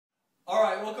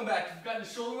Alright, welcome back. You've gotten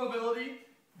shoulder mobility.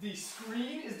 The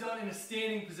screen is done in a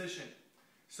standing position.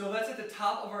 So that's at the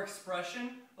top of our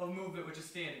expression of movement, which is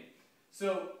standing.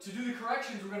 So to do the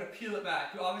corrections, we're going to peel it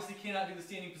back. You obviously cannot do the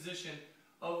standing position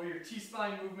of your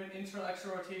T-spine movement, internal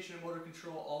external rotation, and motor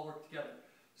control all work together.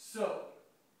 So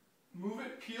move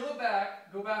it, peel it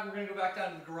back, go back, we're going to go back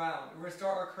down to the ground. We're going to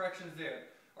start our corrections there.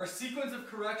 Our sequence of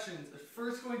corrections is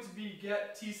first going to be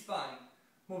get T-spine,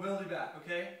 mobility back,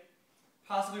 okay?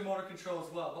 Possibly motor control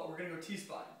as well, but we're going to go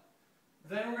T-spine.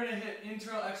 Then we're going to hit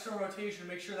internal external rotation,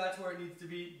 make sure that's where it needs to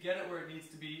be, get it where it needs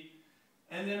to be.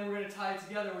 And then we're going to tie it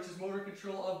together, which is motor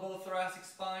control of both thoracic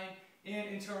spine and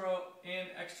internal and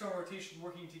external rotation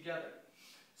working together.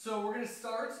 So we're going to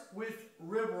start with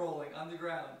rib rolling on the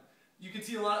ground. You can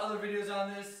see a lot of other videos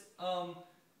on this,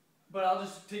 but I'll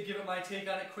just give it my take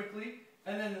on it quickly.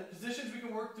 And then the positions we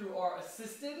can work through are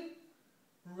assisted,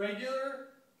 regular,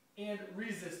 and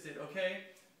resisted, okay?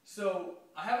 So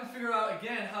I haven't figured out,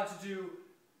 again, how to do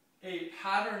a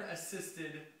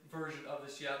pattern-assisted version of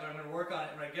this yet, but I'm going to work on it.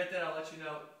 When I get that, I'll let you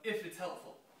know if it's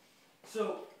helpful.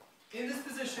 So in this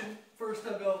position, first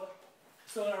I'll go,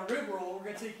 so in our rib roll, we're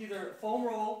going to take either foam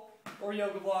roll or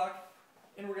yoga block,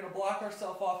 and we're going to block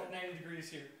ourselves off at 90 degrees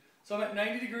here. So I'm at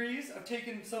 90 degrees. I've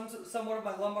taken somewhat of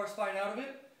my lumbar spine out of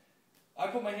it. I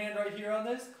put my hand right here on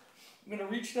this. I'm going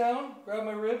to reach down, grab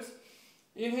my ribs,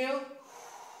 inhale,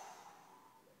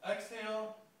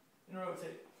 exhale, and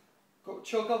rotate. Go,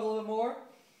 choke up a little bit more.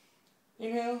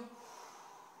 Inhale,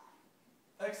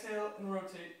 exhale, and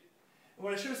rotate. And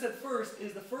what I should have said first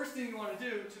is the first thing you want to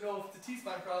do to know if it's a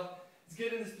T-spine problem is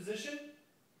get in this position,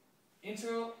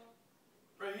 internal,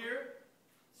 right here.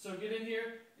 So get in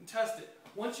here and test it.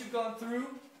 Once you've gone through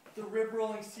the rib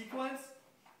rolling sequence,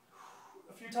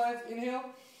 a few times, inhale,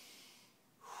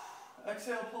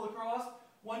 exhale, pull across.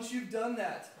 Once you've done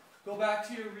that, go back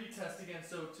to your retest again.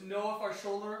 So to know if our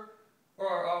shoulder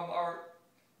or our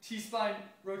T-spine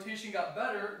rotation got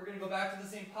better, we're going to go back to the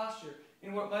same posture.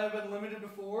 And what might have been limited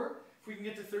before, if we can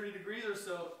get to 30 degrees or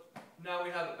so, now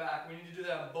we have it back. We need to do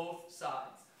that on both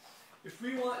sides. If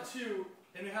we want to,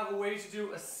 and we have a way to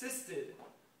do assisted,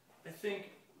 I think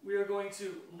we are going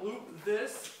to loop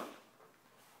this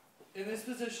in this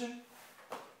position.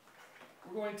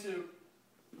 We're going to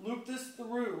loop this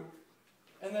through,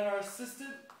 and then our assisted,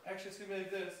 actually it's going to be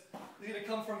like this, is going to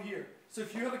come from here. So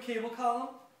if you have a cable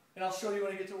column, and I'll show you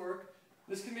when I get to work,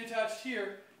 this can be attached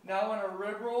here. Now on our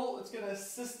rib roll, it's going to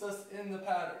assist us in the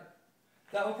pattern.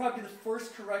 That will probably be the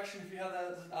first correction if you have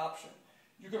that as an option.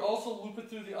 You could also loop it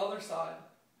through the other side.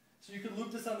 So you could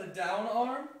loop this on the down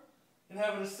arm and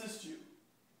have it assist you.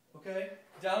 Okay?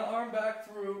 Down arm back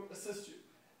through, assist you.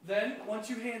 Then, once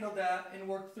you handle that and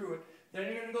work through it, then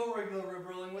you're going to go regular rib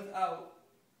rolling without.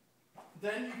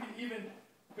 Then you can even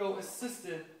go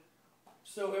assisted,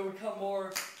 so it would come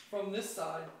more from this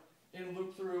side and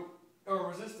loop through, or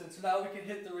resisted. So now we can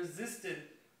hit the resisted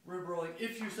rib rolling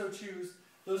if you so choose.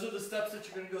 Those are the steps that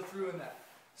you're going to go through in that.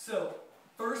 So,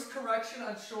 first correction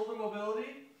on shoulder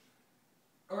mobility,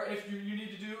 or if you need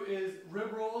to do, is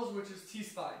rib rolls, which is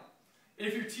T-spine.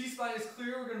 If your T-spine is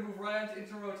clear, we're going to move right into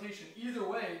internal rotation. Either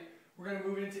way, we're going to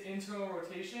move into internal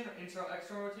rotation or internal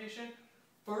external rotation.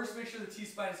 First, make sure the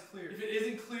T-spine is clear. If it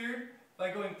isn't cleared by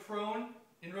going prone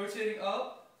and rotating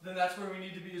up, then that's where we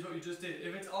need to be, is what you just did.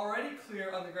 If it's already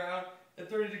clear on the ground at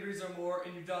 30 degrees or more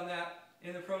and you've done that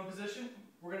in the prone position,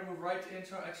 we're going to move right to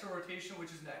internal external rotation,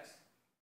 which is next.